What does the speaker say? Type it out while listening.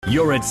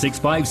You're at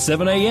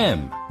 657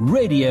 AM.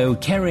 Radio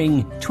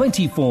carrying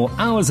 24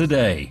 hours a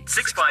day.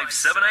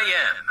 657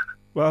 AM.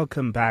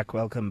 Welcome back.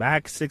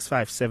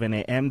 657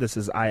 AM. This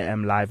is I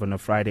Am Live on a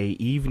Friday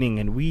evening,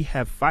 and we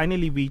have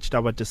finally reached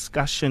our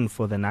discussion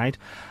for the night.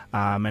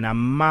 And I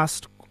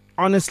must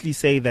honestly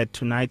say that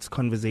tonight's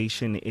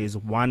conversation is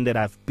one that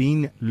I've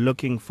been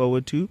looking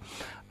forward to,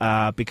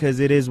 because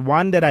it is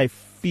one that I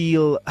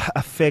feel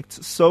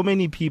affects so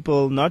many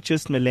people, not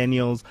just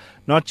millennials,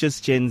 not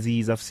just Gen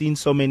Zs. I've seen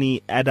so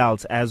many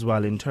adults as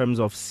well, in terms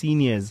of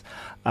seniors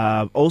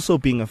also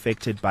being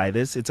affected by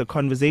this. It's a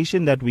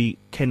conversation that we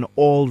can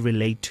all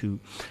relate to,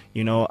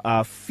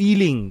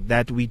 feeling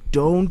that we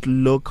don't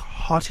look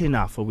hot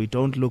enough or we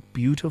don't look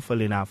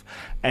beautiful enough,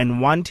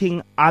 and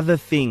wanting other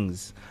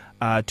things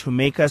to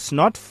make us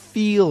not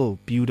feel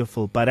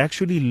beautiful, but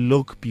actually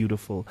look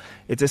beautiful.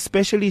 It's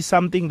especially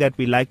something that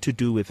we like to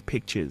do with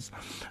pictures.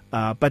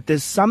 But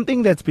there's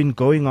something that's been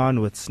going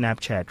on with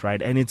Snapchat,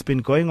 right? And it's been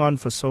going on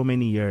for so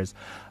many years.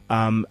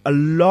 A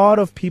lot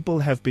of people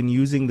have been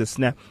using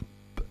the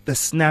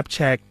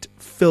Snapchat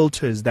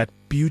filters that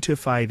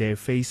beautify their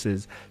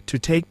faces to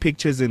take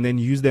pictures and then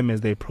use them as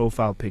their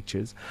profile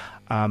pictures.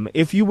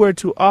 If you were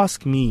to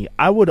ask me,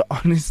 I would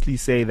honestly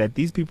say that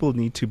these people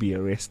need to be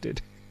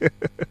arrested.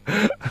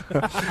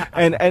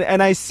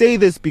 and I say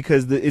this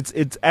because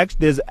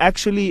there's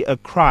actually a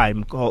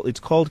crime called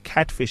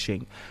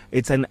catfishing.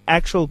 It's an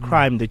actual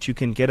crime that you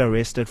can get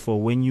arrested for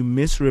when you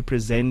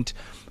misrepresent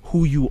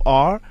who you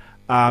are.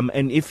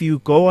 And if you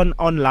go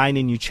online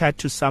and you chat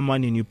to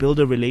someone and you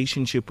build a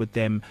relationship with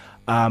them,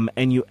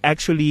 and you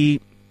actually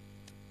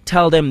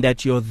tell them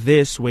that you're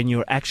this when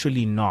you're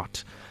actually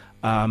not.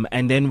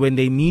 And then when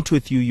they meet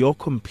with you, you're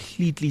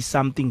completely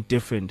something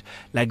different.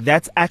 Like,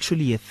 that's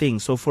actually a thing.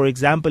 So, for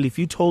example, if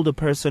you told a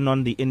person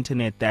on the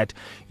internet that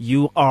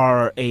you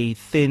are a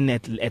thin,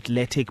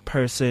 athletic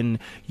person,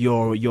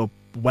 you're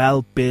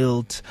well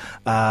built,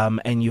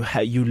 and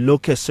you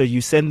look so you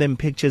send them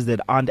pictures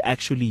that aren't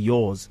actually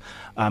yours,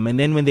 and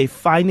then when they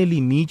finally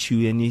meet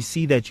you and you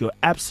see that you're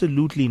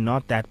absolutely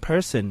not that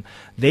person,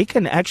 they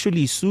can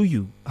actually sue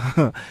you.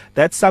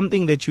 That's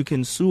something that you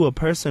can sue a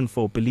person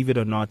for, believe it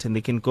or not, and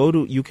you can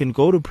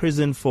go to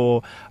prison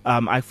for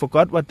I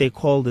forgot what they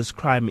call this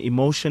crime,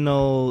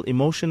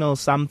 emotional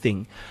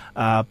something,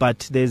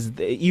 but there's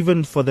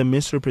even for the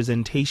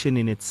misrepresentation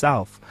in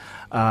itself.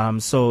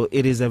 So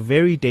it is a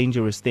very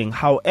dangerous thing.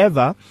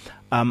 However,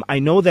 I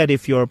know that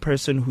if you're a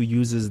person who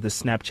uses the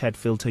Snapchat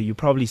filter, you're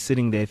probably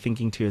sitting there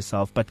thinking to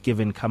yourself, but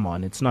given, come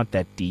on, it's not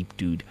that deep,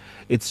 dude.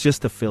 It's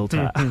just a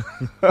filter.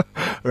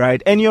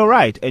 Right? And you're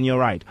right.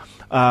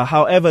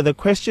 However, the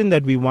question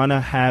that we want to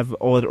have,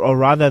 or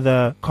rather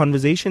the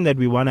conversation that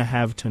we want to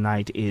have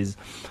tonight is,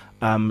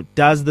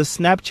 does the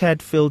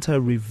Snapchat filter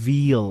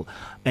reveal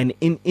an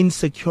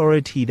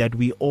insecurity that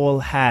we all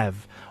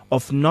have,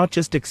 of not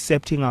just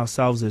accepting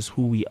ourselves as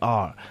who we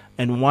are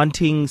and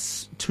wanting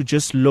to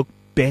just look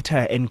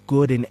better and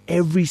good in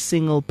every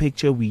single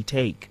picture we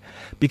take?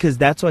 Because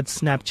that's what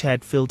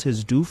Snapchat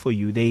filters do for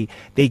you. They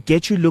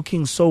get you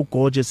looking so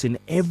gorgeous in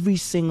every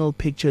single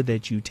picture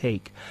that you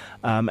take.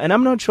 And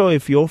I'm not sure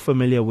if you're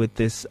familiar with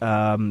these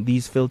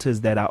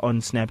filters that are on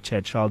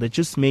Snapchat, Charles, that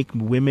just make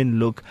women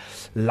look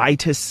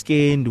lighter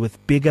skinned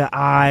with bigger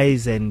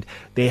eyes, and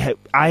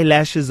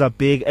eyelashes are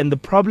big. And the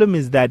problem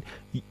is that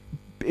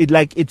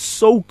it's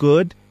so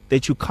good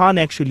that you can't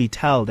actually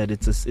tell that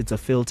it's a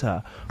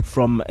filter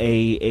from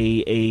a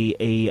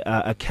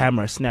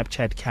camera,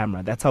 Snapchat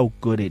camera. That's how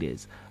good it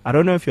is. I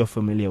don't know if you're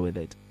familiar with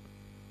it.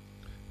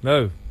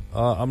 No,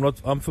 I'm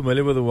not. I'm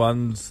familiar with the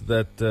ones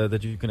that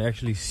you can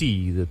actually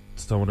see that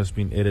someone has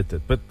been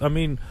edited. But I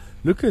mean,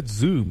 look at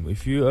Zoom.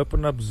 If you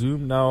open up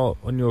Zoom now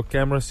on your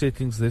camera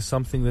settings, there's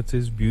something that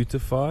says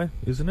beautify,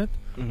 isn't it?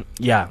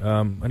 Yeah.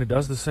 And it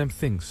does the same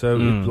thing. So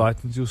it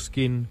lightens your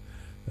skin.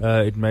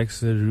 It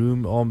makes the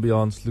room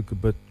ambiance look a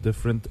bit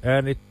different,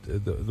 and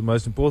the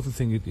most important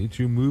thing, it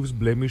removes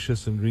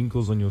blemishes and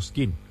wrinkles on your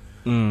skin.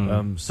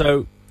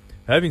 So,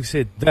 having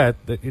said that,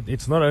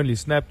 it's not only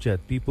Snapchat.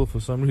 People, for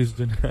some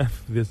reason,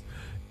 have this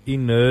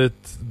inert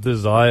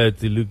desire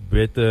to look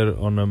better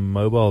on a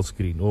mobile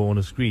screen or on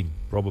a screen,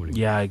 probably.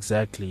 Yeah,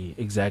 exactly.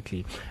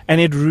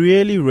 And it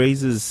really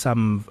raises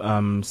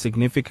some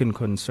significant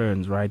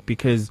concerns, right?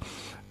 Because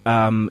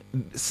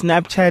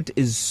Snapchat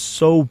is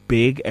so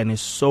big and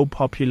is so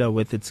popular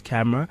with its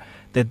camera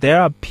that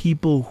there are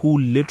people who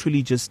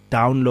literally just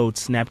download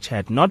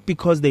Snapchat, not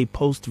because they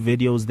post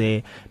videos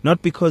there,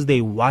 not because they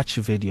watch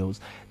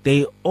videos.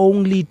 They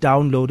only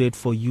download it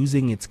for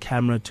using its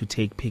camera to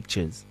take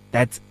pictures.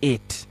 That's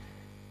it.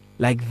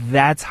 Like,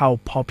 that's how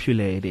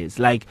popular it is.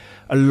 Like,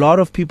 a lot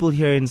of people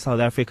here in South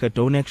Africa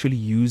don't actually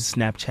use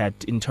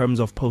Snapchat in terms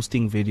of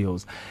posting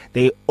videos.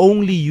 They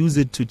only use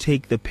it to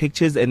take the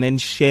pictures and then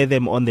share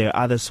them on their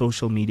other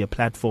social media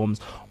platforms,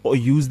 or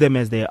use them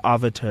as their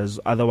avatars,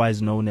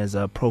 otherwise known as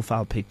a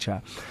profile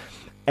picture.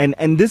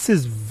 And this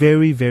is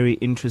very, very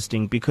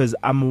interesting, because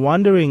I'm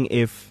wondering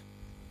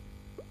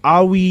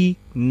are we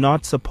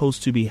not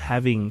supposed to be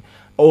having,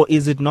 or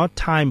is it not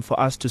time for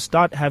us to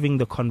start having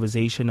the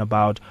conversation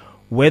about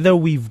whether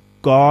we've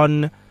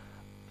gone,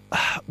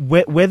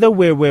 whether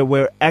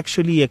we're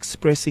actually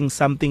expressing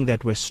something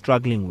that we're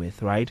struggling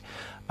with, right?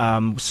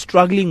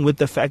 Struggling with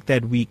the fact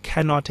that we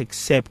cannot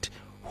accept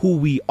who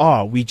we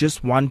are. We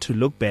just want to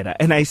look better.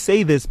 And I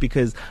say this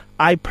because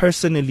I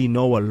personally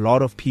know a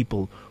lot of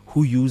people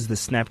who use the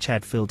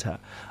Snapchat filter.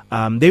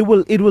 It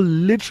will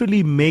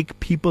literally make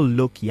people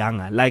look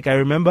younger. Like I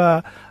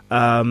remember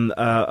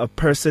a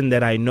person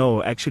that I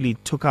know actually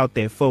took out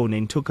their phone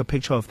and took a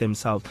picture of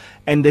themselves.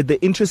 And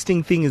the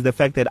interesting thing is the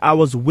fact that I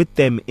was with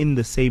them in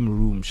the same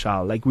room,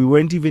 Charles. Like we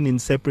weren't even in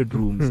separate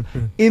rooms,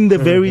 in the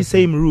very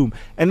same room.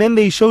 And then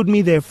they showed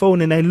me their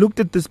phone and I looked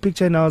at this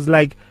picture and I was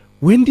like,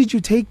 when did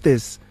you take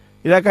this?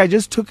 Like, I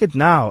just took it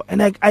now.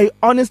 And I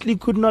honestly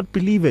could not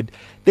believe it.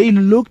 They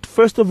looked,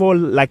 first of all,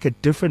 like a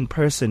different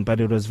person, but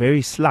it was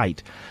very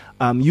slight.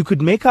 You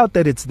could make out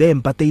that it's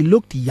them, but they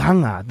looked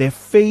younger. Their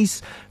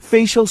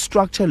facial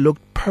structure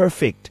looked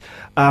perfect.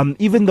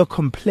 Even the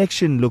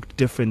complexion looked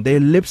different. Their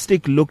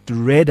lipstick looked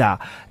redder.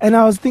 And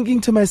I was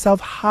thinking to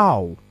myself,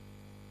 how?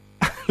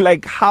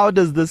 Like, how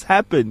does this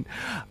happen?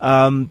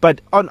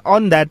 But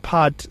on that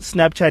part,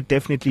 Snapchat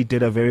definitely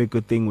did a very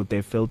good thing with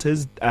their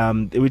filters,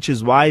 which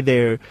is why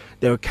they're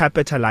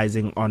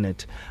capitalizing on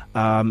it,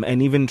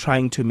 and even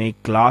trying to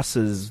make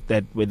glasses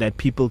that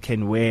people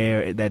can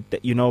wear, that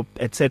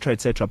etc.,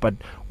 etc. But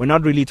we're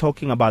not really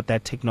talking about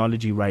that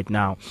technology right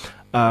now.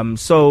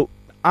 So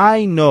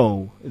I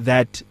know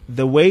that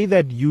the way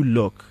that you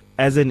look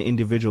as an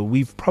individual,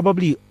 we've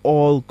probably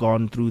all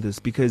gone through this,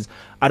 because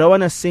I don't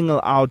want to single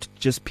out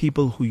just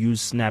people who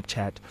use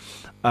Snapchat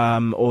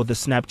or the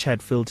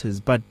Snapchat filters.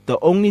 But the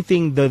only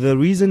thing, the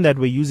reason that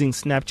we're using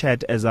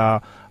Snapchat as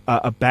a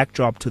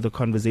backdrop to the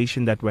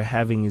conversation that we're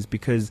having is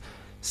because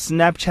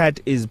Snapchat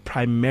is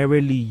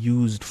primarily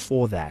used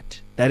for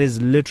that. That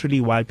is literally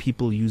why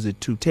people use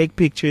it, to take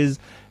pictures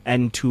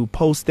and to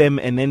post them,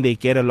 and then they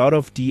get a lot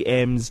of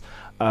DMs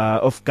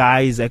of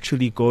guys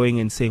actually going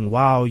and saying,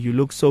 wow, you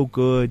look so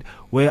good,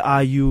 where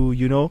are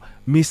you,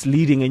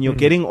 misleading, and you're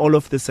getting all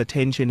of this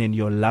attention and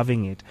you're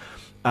loving it.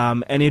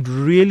 And it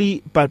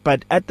really,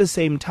 but at the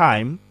same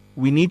time,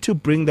 we need to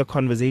bring the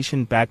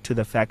conversation back to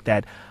the fact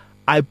that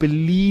I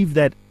believe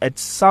that at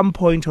some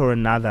point or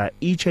another,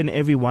 each and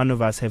every one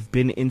of us have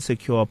been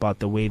insecure about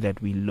the way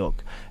that we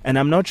look. And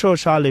I'm not sure,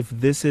 Charles, if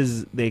this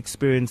is the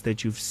experience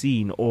that you've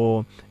seen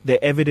or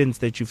the evidence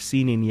that you've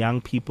seen in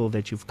young people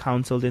that you've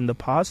counseled in the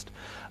past,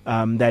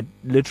 that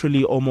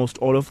literally almost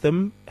all of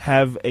them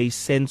have a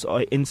sense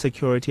or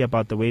insecurity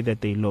about the way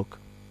that they look.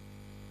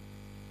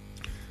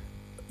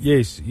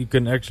 Yes, you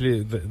can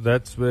actually,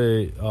 that's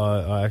where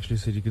I actually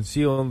said you can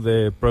see on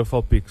their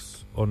profile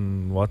pics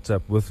on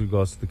WhatsApp with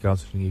regards to the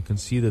counseling, you can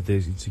see that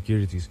there's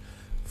insecurities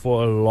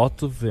for a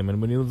lot of them.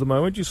 And the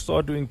moment you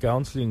start doing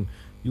counseling,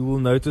 you will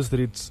notice that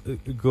it's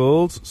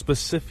girls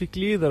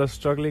specifically that are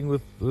struggling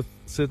with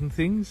certain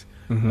things.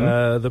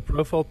 Mm-hmm. The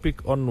profile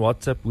pic on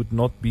WhatsApp would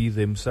not be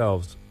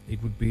themselves.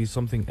 It would be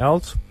something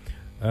else,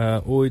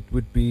 or it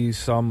would be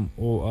some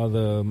or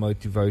other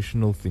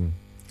motivational thing.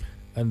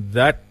 And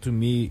that to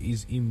me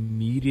is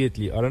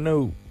immediately, I don't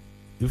know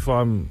if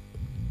I'm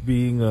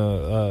being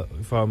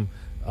if I'm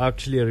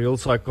actually a real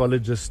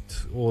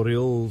psychologist or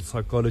real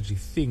psychology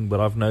thing, but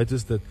I've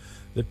noticed that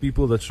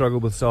people that struggle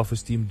with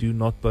self-esteem do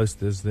not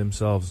post this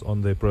themselves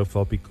on their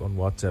profile pic on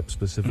WhatsApp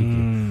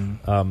specifically.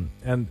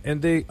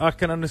 And I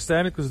can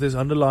understand it because there's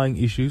underlying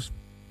issues.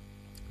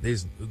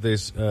 There's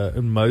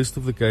in most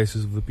of the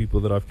cases of the people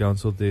that I've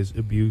counseled, there's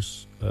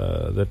abuse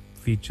that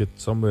featured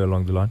somewhere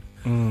along the line.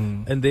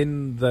 And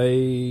then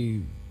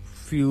they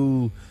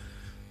feel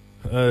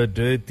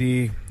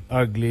dirty,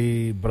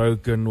 ugly,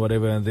 broken,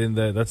 whatever, and then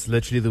that's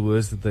literally the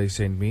words that they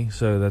send me.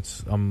 So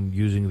I'm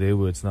using their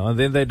words now. And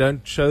then they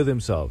don't show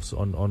themselves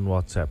on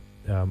WhatsApp.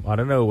 I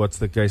don't know what's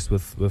the case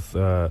with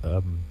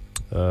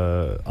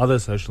other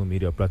social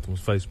media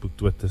platforms, Facebook,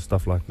 Twitter,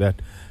 stuff like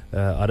that.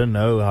 I don't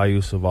know how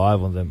you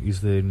survive on them.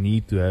 Is there a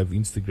need to have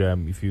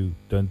Instagram if you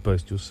don't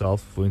post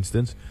yourself, for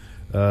instance,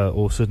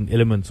 or certain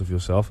elements of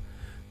yourself?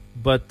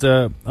 But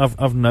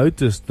I've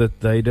noticed that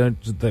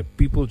that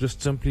people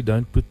just simply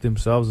don't put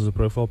themselves as a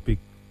profile pic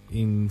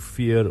in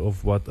fear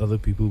of what other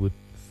people would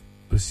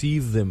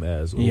perceive them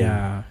as,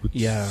 or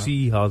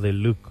see how they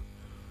look.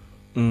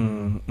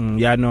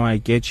 Yeah, no, I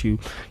get you.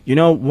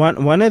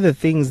 One of the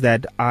things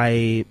that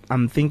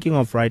I'm thinking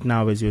of right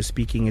now as you're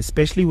speaking,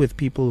 especially with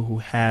people who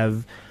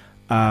have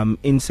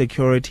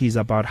insecurities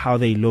about how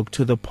they look,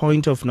 to the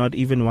point of not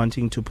even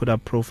wanting to put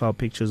up profile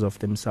pictures of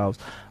themselves.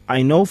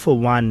 I know for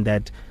one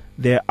that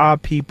there are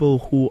people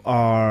who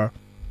are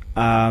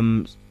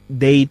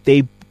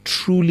they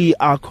truly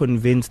are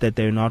convinced that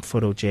they're not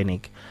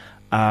photogenic,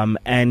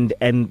 and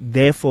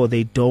therefore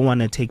they don't want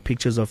to take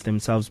pictures of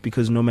themselves,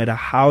 because no matter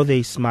how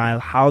they smile,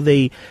 how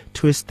they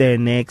twist their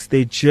necks,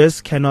 they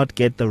just cannot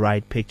get the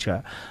right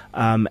picture.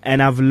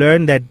 And I've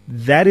learned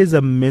that is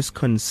a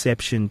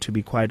misconception, to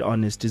be quite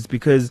honest. It's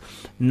because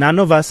none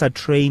of us are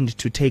trained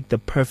to take the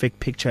perfect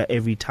picture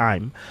every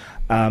time.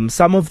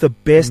 Some of the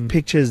best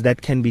pictures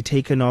that can be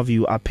taken of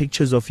you are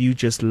pictures of you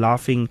just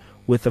laughing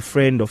with a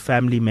friend or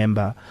family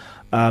member.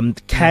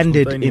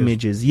 Candid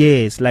images,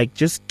 yes, like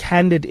just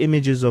candid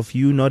images of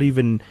you not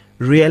even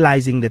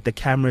realizing that the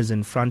camera's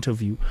in front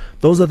of you.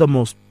 Those are the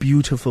most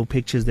beautiful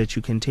pictures that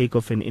you can take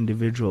of an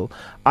individual,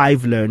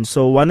 I've learned.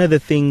 So one of the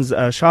things,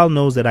 Charles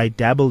knows that I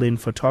dabble in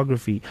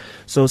photography.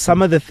 So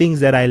some of the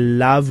things that I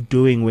love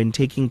doing when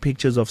taking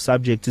pictures of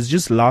subjects is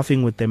just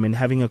laughing with them and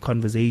having a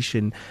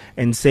conversation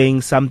and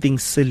saying something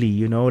silly,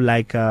 you know,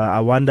 like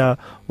I wonder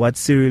what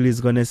Cyril is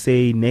going to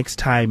say next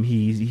time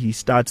he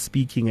starts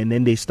speaking, and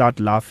then they start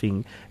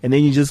laughing, and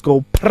then you just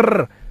go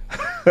prrr.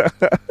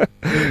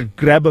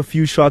 Grab a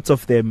few shots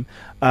of them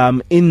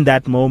in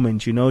that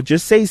moment, you know,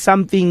 just say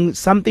something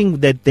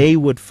that they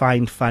would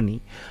find funny,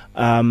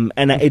 and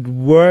it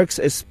works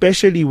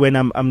especially when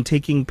I'm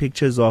taking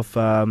pictures of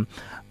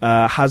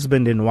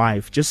husband and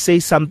wife. Just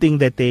say something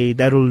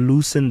that'll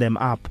loosen them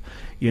up,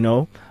 you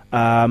know.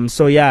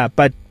 So yeah,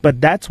 but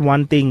that's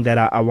one thing that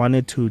I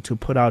wanted to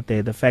put out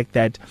there, the fact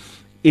that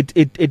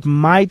it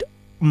might,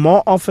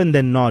 more often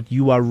than not,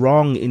 you are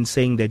wrong in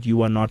saying that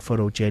you are not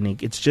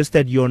photogenic. It's just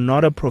that you're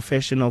not a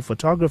professional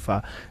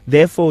photographer.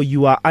 Therefore,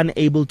 you are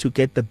unable to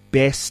get the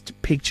best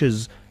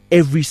pictures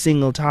every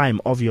single time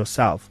of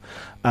yourself.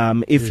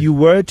 If you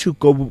were to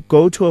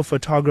go to a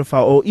photographer,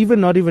 or even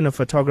not even a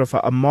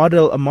photographer, a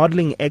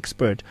modeling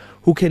expert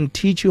who can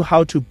teach you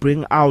how to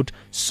bring out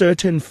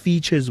certain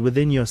features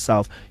within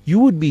yourself, you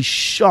would be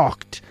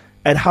shocked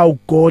at how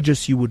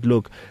gorgeous you would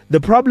look.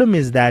 The problem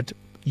is that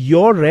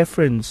your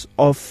reference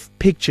of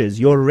pictures,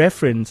 your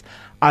reference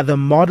are the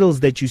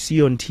models that you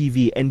see on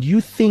TV, and you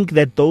think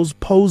that those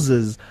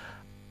poses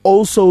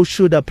also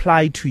should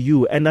apply to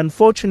you. And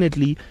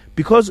unfortunately,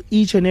 because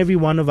each and every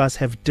one of us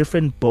have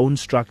different bone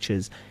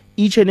structures,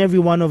 each and every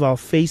one of our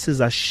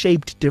faces are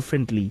shaped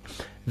differently.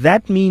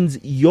 That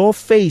means your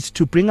face,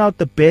 to bring out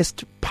the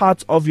best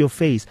parts of your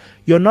face,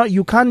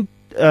 you can't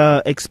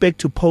expect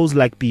to pose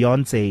like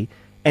Beyonce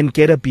and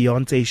get a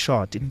Beyonce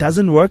shot. It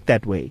doesn't work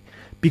that way.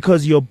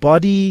 Because your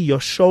body, your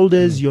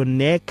shoulders, your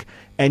neck,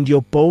 and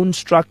your bone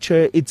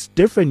structure, it's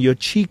different. Your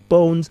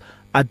cheekbones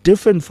are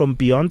different from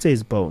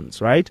Beyonce's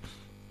bones, right?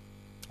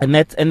 And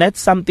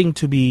that's something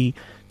to be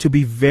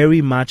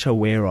very much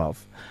aware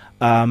of,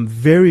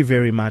 very,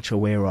 very much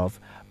aware of.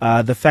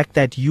 The fact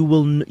that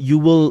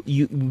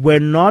we're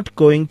not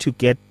going to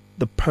get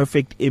the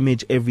perfect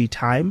image every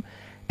time,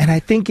 and I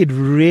think it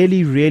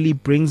really, really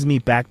brings me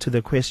back to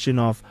the question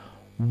of,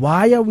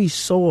 why are we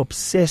so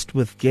obsessed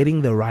with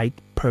getting the right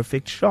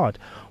perfect shot?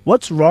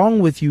 What's wrong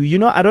with you? You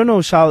know, I don't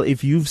know, Charles,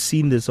 if you've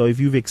seen this or if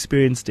you've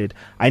experienced it.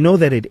 I know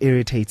that it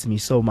irritates me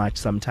so much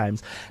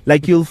sometimes.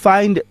 Like, you'll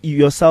find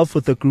yourself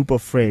with a group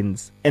of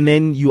friends, and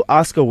then you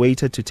ask a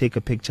waiter to take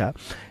a picture.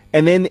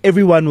 And then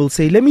everyone will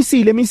say, let me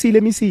see.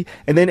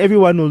 And then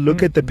everyone will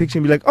look at the picture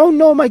and be like, oh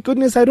no, my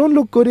goodness, I don't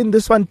look good in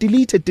this one.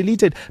 Delete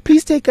it.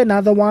 Please take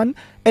another one.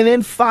 And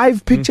then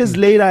 5 pictures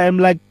later, I'm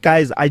like,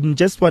 guys, I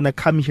just want to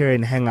come here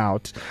and hang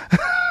out.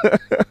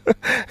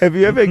 Have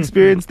you ever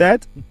experienced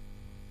that?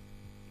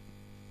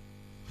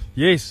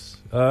 Yes,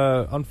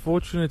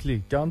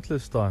 unfortunately,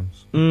 countless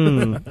times.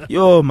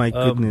 Oh my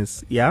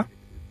goodness, yeah.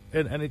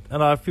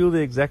 And I feel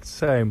the exact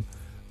same.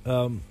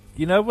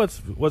 You know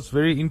what's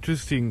very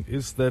interesting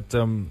is that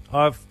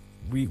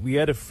we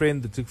had a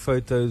friend that took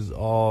photos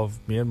of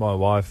me and my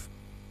wife.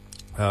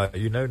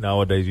 You know,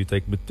 nowadays you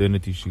take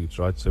maternity shoots,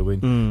 right? So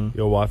when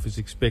your wife is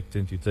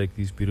expectant, you take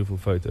these beautiful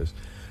photos.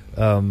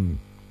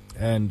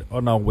 And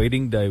on our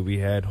wedding day, we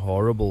had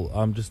horrible.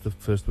 I'm just the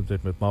first one to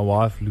admit, my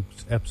wife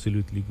looked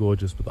absolutely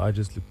gorgeous, but I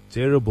just looked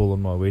terrible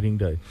on my wedding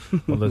day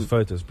on those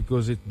photos,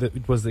 because it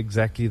was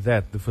exactly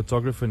that. The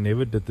photographer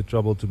never did the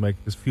trouble to make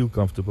us feel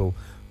comfortable,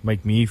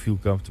 make me feel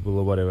comfortable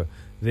or whatever.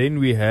 Then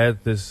we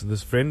had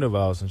this friend of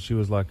ours, and she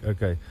was like,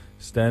 okay,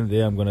 stand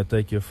there, I'm going to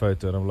take your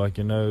photo. And I'm like,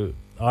 you know,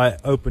 I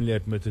openly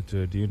admitted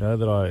to her, do you know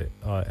that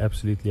I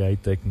absolutely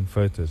hate taking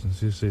photos? And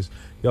she says,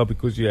 yeah,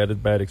 because you had a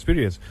bad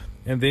experience.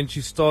 And then she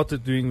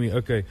started doing me,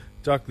 okay,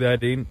 tuck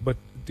that in, but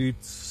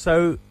dude,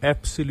 so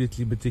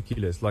absolutely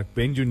meticulous. Like,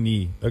 bend your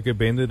knee, okay,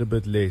 bend it a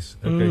bit less,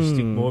 okay,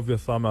 stick more of your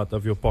thumb out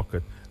of your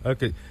pocket,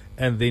 okay.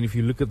 And then if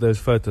you look at those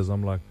photos,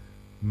 I'm like,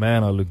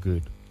 man, I look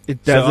good.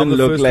 It doesn't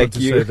look like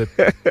you.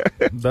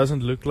 It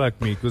doesn't look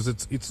like me, because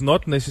it's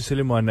not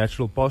necessarily my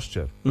natural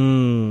posture.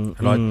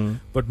 Right?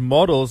 But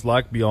models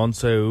like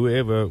Beyonce,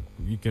 whoever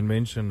you can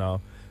mention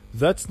now,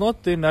 that's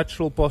not their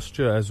natural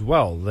posture as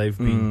well. They've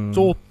been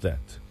taught that.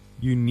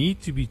 You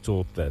need to be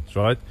taught that,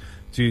 right?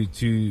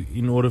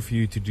 In order for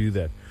you to do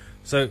that.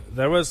 So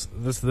this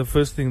is the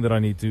first thing that I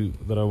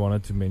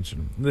wanted to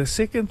mention. The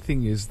second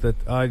thing is that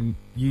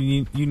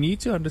you need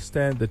to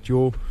understand that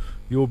your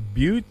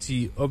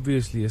beauty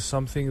obviously is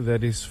something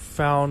that is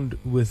found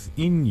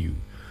within you.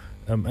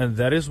 And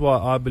that is why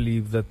I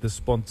believe that the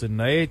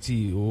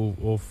spontaneity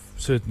of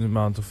certain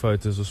amount of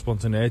photos, or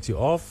spontaneity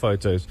of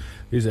photos,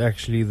 is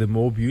actually the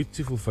more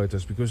beautiful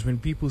photos. Because when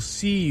people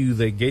see you,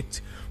 they get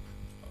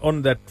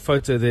on that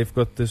photo, they've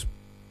got this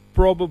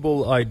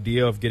probable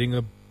idea of getting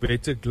a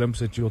better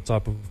glimpse at your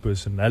type of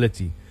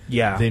personality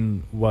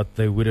than what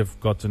they would have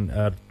gotten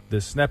at the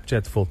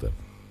Snapchat filter.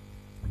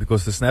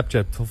 because the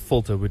Snapchat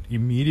filter would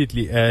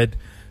immediately add,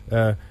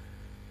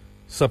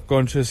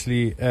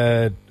 subconsciously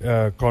add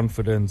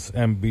confidence,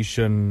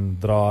 ambition,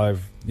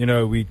 drive. You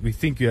know, we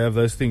think you have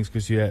those things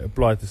because you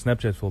applied the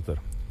Snapchat filter,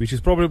 which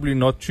is probably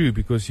not true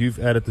because you've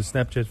added the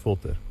Snapchat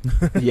filter.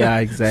 Yeah,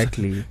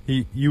 exactly.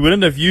 You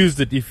wouldn't have used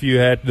it if you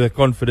had the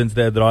confidence,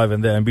 the drive,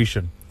 and the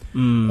ambition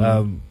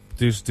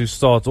to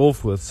start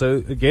off with.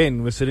 So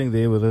again, we're sitting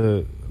there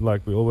with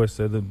like we always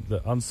say,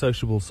 the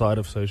unsociable side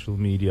of social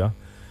media.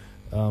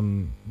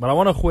 But I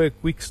want to share a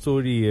quick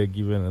story here,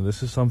 given, and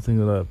this is something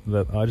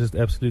that I just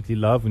absolutely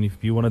love. And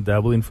if you want to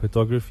dabble in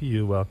photography,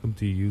 you're welcome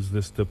to use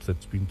this tip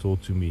that's been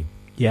taught to me.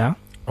 Yeah.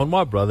 On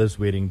my brother's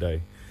wedding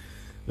day,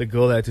 the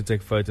girl had to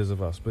take photos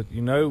of us. But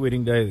you know,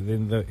 wedding day,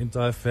 then the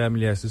entire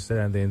family has to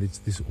stand there, and it's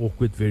this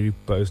awkward, very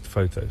posed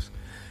photos.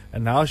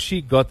 And now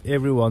she got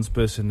everyone's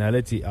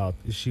personality out.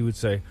 She would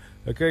say,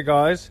 "Okay,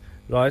 guys,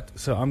 right,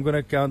 so I'm going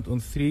to count on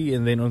 3,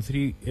 and then on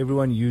 3,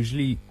 everyone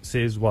usually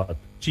says what?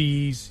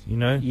 Cheese, you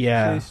know?"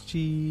 Yeah. Says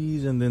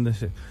cheese, and then they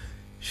say,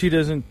 she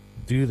doesn't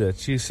do that.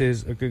 She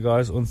says, "Okay,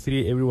 guys, on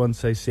 3, everyone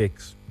say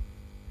sex."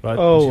 Right?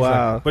 Oh, she's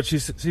wow. Like, but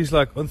she's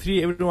like, "On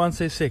 3, everyone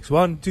say sex.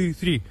 1, 2,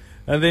 3.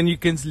 And then you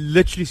can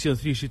literally see on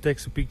 3, she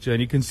takes a picture,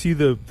 and you can see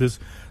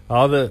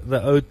how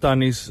the old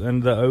tannies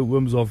and the old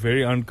women are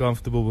very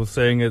uncomfortable with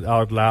saying it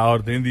out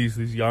loud. Then these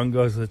young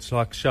guys that's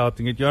like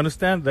shouting it. You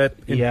understand that?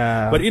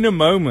 Yeah. But in a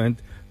moment,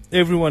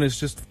 everyone is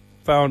just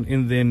found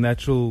in their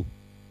natural,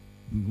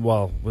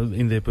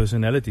 in their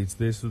personality. It's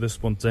there's the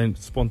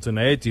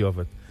spontaneity of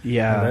it.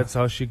 Yeah. And that's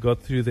how she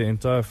got through the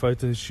entire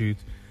photo shoot.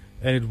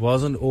 And it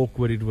wasn't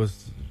awkward. It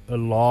was a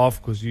laugh,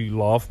 because you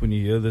laugh when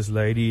you hear this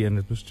lady, and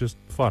it was just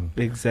fun.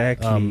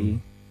 Exactly.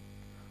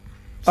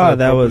 So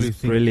that was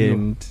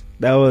brilliant.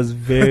 That was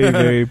very,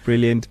 very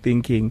brilliant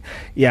thinking.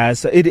 Yeah,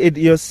 so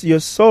you're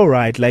so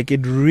right. Like,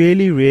 it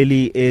really,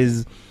 really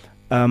is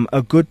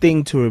a good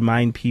thing to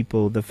remind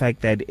people the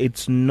fact that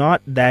it's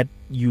not that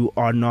you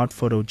are not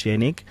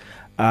photogenic.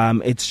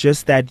 It's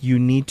just that you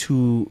need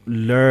to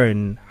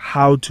learn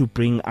how to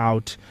bring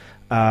out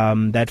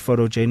that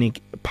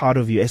photogenic part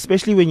of you,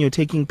 especially when you're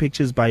taking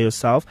pictures by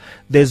yourself.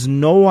 There's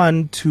no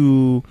one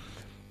to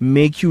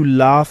make you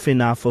laugh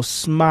enough or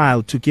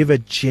smile, to give a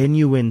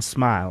genuine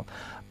smile.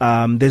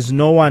 There's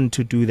no one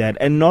to do that.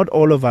 And not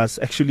all of us,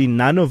 actually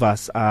none of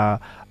us are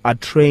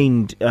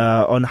trained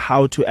on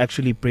how to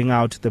actually bring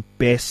out the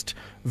best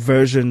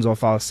versions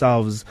of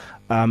ourselves.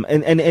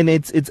 And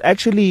it's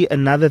actually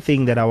another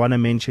thing that I want to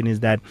mention is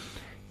that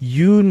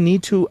you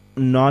need to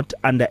not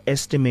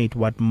underestimate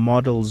what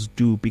models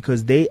do,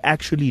 because they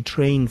actually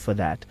train for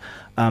that.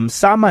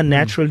 Some are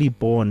naturally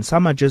born.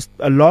 Some are just,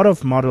 a lot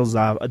of models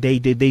are, they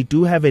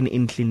do have an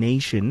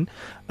inclination.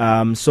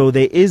 So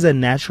there is a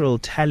natural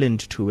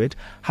talent to it.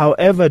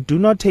 However, do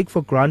not take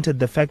for granted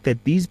the fact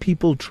that these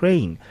people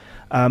train.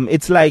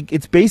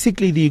 It's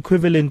basically the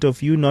equivalent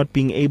of you not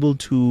being able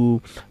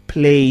to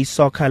play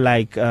soccer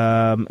like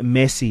Lionel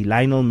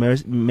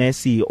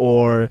Messi,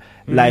 or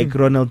like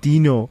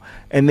Ronaldinho,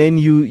 and then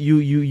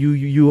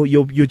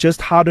you're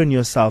just hard on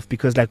yourself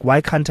because, like, why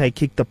can't I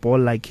kick the ball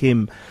like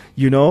him?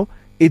 You know,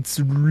 it's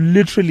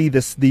literally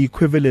the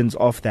equivalence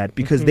of that,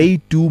 because they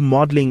do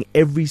modeling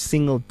every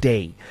single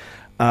day.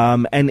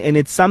 And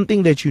it's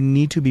something that you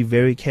need to be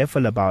very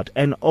careful about.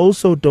 And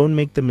also, don't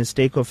make the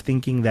mistake of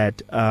thinking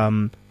that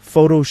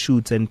photo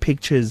shoots and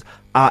pictures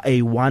are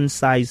a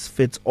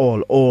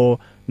one-size-fits-all, or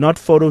not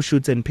photo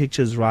shoots and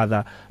pictures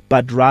rather,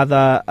 but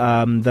rather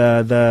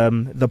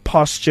the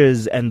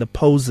postures and the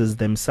poses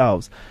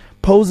themselves.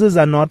 Poses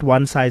are not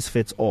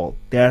one-size-fits-all.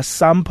 There are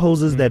some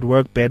poses that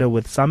work better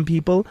with some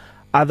people,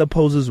 other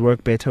poses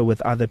work better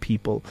with other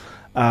people.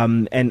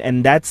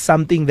 And that's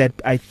something that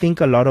I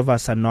think a lot of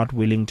us are not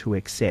willing to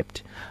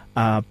accept.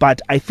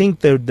 But I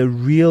think the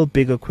real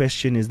bigger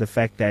question is the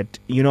fact that,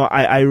 you know,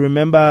 I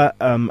remember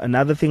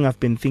another thing I've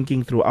been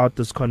thinking throughout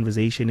this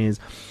conversation is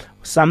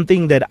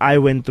something that I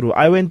went through.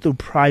 I went through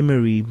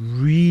primary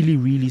really,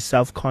 really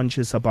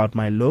self-conscious about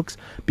my looks,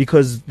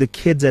 because the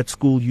kids at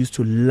school used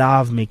to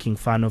love making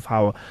fun of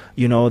how,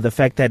 you know, the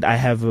fact that I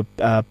have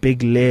a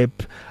big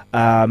lip,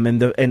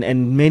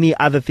 and many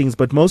other things,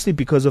 but mostly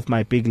because of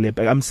my big lip.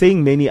 I'm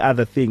saying many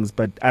other things,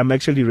 but I'm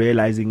actually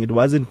realizing it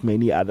wasn't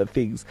many other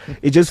things.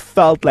 It just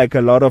felt like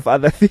a lot of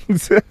other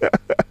things.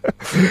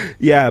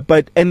 Yeah,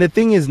 and the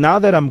thing is, now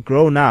that I'm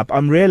grown up,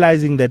 I'm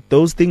realizing that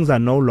those things are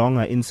no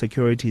longer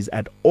insecurities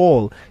at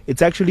all.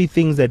 It's actually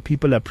things that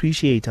people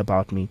appreciate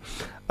about me.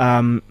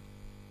 And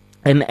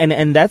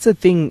that's a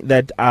thing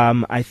that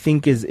I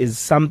think is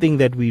something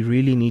that we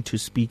really need to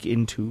speak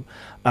into.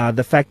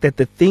 The fact that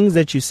the things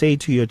that you say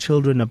to your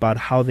children about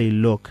how they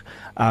look,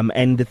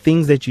 and the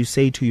things that you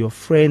say to your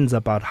friends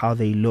about how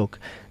they look,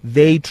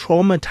 they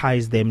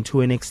traumatize them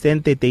to an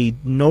extent that they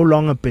no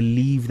longer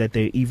believe that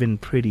they're even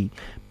pretty,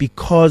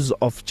 because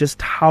of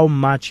just how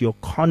much you're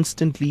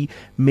constantly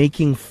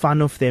making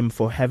fun of them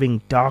for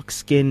having dark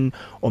skin,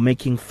 or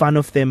making fun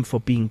of them for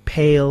being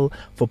pale,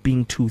 for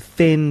being too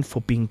thin, for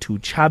being too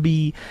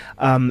chubby.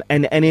 And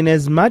in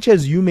as much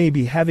as you may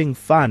be having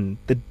fun,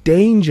 the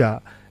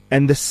danger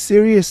And the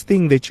serious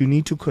thing that you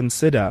need to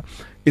consider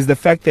is the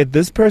fact that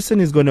this person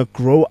is going to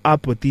grow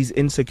up with these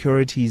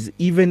insecurities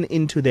even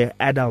into their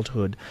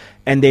adulthood,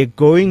 and they're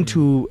going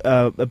to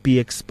be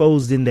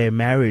exposed in their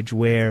marriage,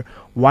 where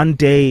one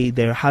day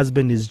their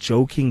husband is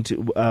joking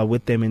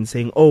with them and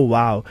saying, "Oh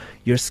wow,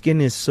 your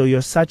skin is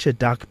you're such a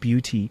dark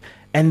beauty,"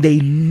 and they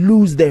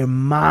lose their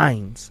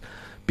minds.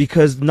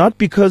 Not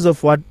because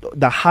of what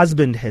the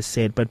husband has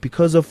said, but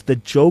because of the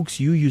jokes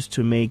you used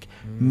to make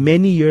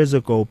many years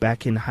ago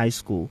back in high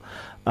school.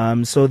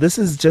 So this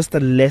is just a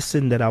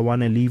lesson that I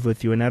want to leave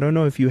with you. And I don't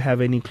know if you have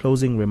any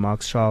closing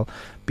remarks, Charles,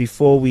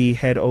 before we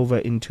head over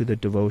into the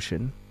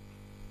devotion.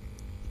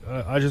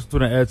 I just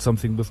want to add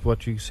something with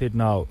what you said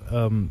now.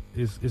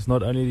 It's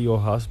not only your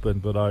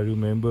husband, but I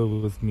remember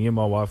with me and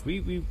my wife,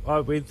 I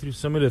went through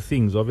similar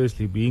things.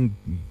 Obviously,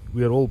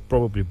 we are all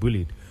probably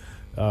bullied.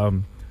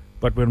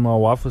 But when my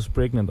wife was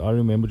pregnant, I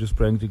remember just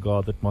praying to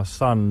God that my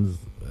sons,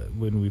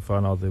 when we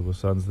found out they were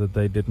sons, that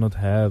they did not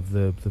have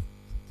the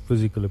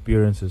physical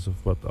appearances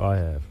of what I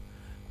have.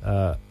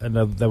 And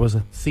that was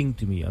a thing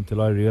to me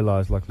until I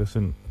realized, like,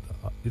 listen,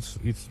 it's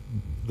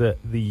the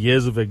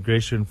years of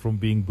aggression from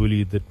being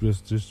bullied that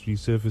was just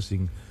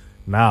resurfacing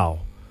now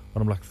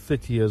when I'm like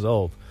 30 years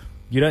old.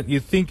 You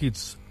think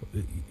it's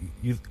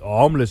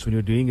harmless when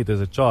you're doing it as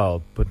a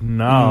child, but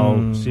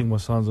now seeing my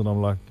sons, and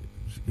I'm like,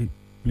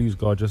 please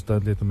God, just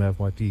don't let them have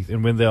my teeth.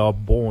 And when they are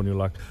born, you're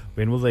like,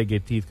 when will they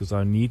get teeth? Because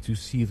I need to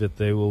see that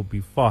they will be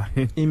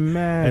fine.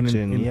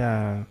 Imagine, and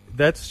yeah.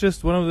 That's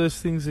just one of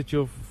those things that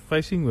you're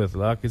facing with.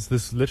 Like,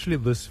 it's literally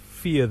this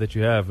fear that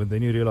you have, and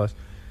then you realize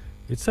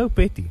it's so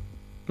petty.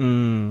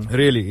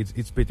 Really,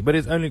 it's petty. But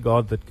it's only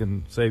God that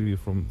can save you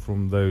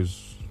from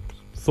those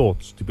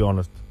thoughts, to be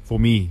honest. For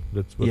me,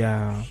 that's what...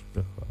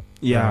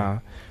 Yeah.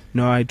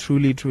 No, I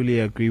truly,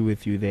 truly agree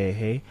with you there,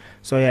 hey?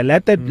 So, yeah,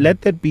 let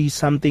that be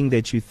something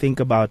that you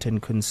think about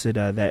and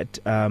consider, that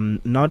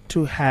not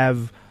to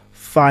have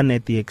fun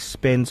at the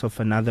expense of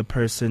another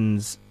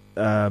person's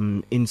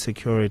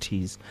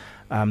insecurities.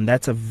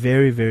 That's a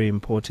very, very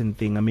important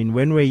thing. I mean,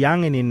 when we're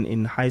young and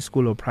in high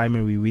school or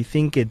primary, we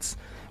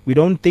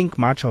don't think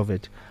much of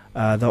it.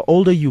 The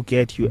older you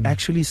get, you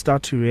actually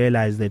start to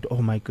realize that,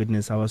 oh my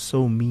goodness, I was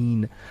so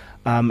mean.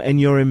 And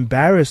you're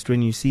embarrassed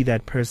when you see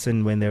that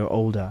person when they're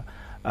older.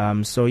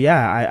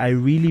 I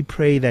really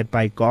pray that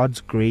by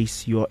God's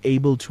grace, you're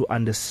able to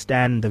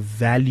understand the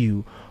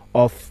value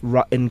of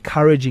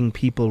encouraging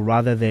people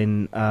rather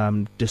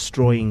than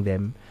destroying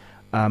them,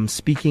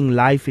 speaking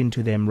life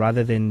into them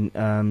rather than,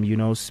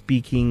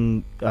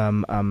 speaking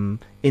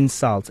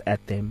insults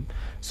at them.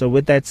 So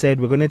with that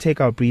said, we're going to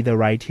take our breather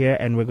right here,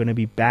 and we're going to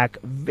be back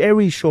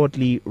very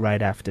shortly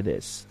right after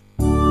this.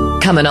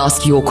 Come and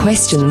ask your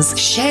questions,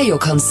 share your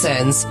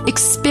concerns,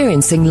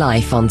 experiencing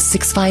life on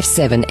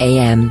 657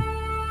 AM.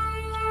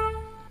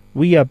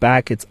 We are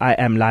back. It's I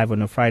Am Live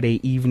on a Friday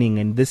evening,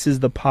 and this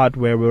is the part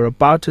where we're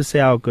about to say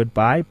our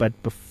goodbye.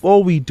 But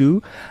before we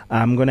do,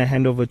 I'm going to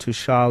hand over to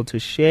Charles to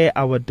share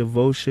our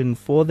devotion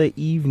for the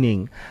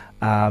evening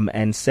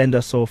and send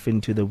us off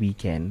into the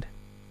weekend.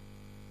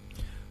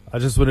 I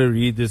just want to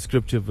read the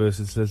scripture verse.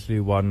 It's literally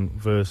one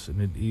verse, and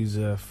it is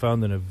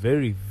found in a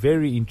very,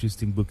 very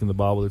interesting book in the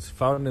Bible. It's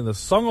found in the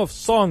Song of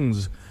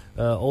Songs.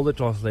 All the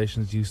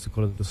translations used to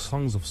call it the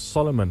Songs of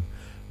Solomon.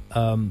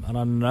 And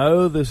I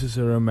know this is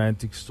a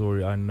romantic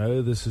story. I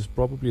know this is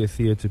probably a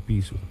theater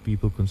piece, or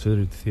people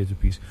consider it a theater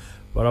piece.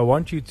 But I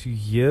want you to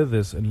hear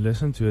this and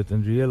listen to it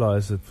and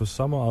realize that for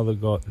some other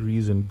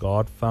reason,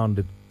 God found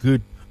it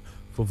good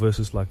for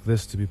verses like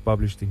this to be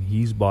published in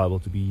His Bible,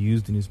 to be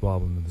used in His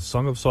Bible. And the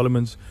Song of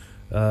Solomon's,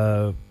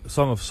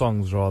 Song of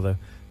Songs rather,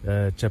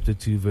 chapter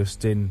 2, verse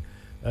 10.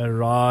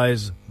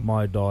 Arise,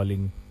 my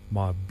darling,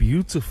 my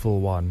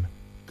beautiful one,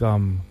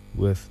 come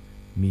with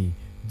me.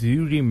 Do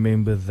you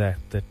remember that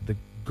the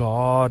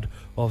God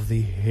of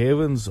the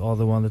heavens are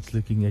the one that's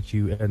looking at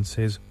you and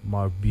says,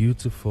 my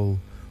beautiful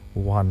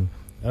one?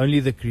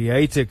 Only the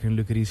Creator can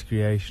look at His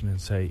creation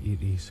and say,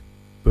 it is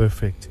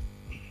perfect.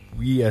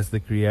 We as the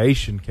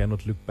creation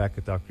cannot look back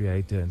at our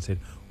Creator and say,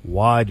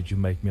 why did you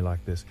make me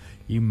like this?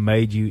 He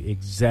made you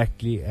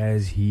exactly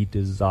as He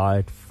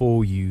desired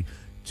for you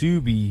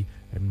to be.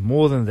 And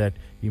more than that,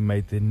 He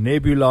made the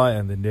nebula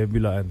and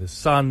the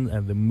sun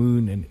and the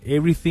moon and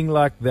everything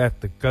like that,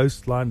 the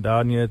coastline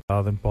down here, the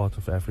southern part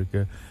of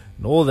Africa,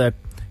 and all that.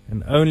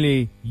 And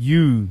only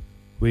you,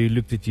 where He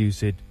looked at you,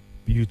 said,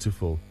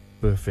 beautiful,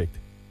 perfect.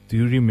 Do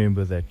you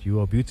remember that?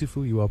 You are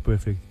beautiful, you are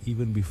perfect,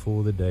 even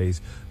before the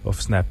days of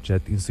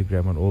Snapchat,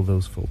 Instagram, and all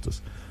those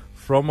filters.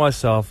 From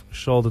myself,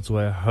 Charlotte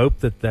Way, I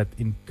hope that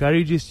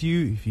encourages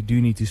you. If you do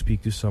need to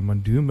speak to someone,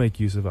 do make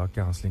use of our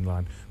counseling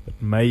line.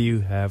 But may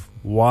you have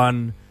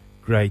one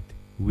great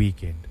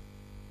weekend.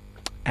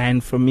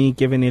 And for me,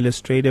 Given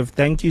Illustrative,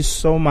 thank you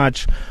so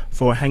much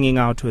for hanging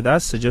out with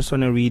us. I just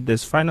want to read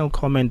this final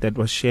comment that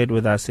was shared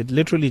with us. It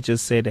literally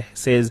just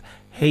says,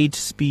 hate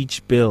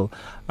speech bill.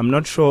 I'm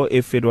not sure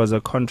if it was a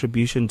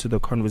contribution to the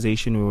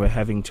conversation we were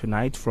having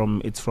tonight.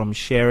 It's from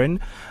Sharon.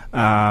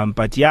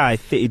 But yeah,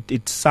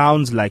 it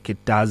sounds like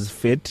it does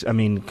fit. I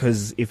mean,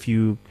 because if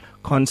you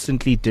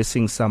constantly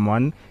dissing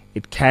someone,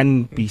 it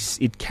can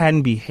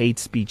be hate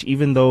speech,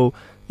 even though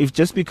if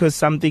just because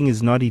something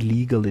is not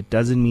illegal, it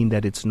doesn't mean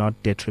that it's not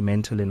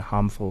detrimental and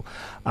harmful.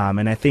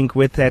 And I think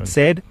with that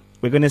said,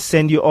 we're going to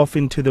send you off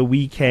into the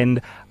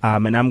weekend,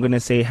 and I'm going to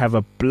say have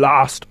a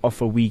blast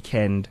of a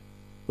weekend.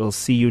 We'll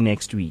see you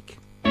next week.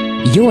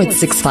 You're at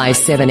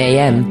 657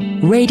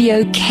 AM,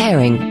 radio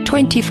caring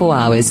 24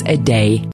 hours a day.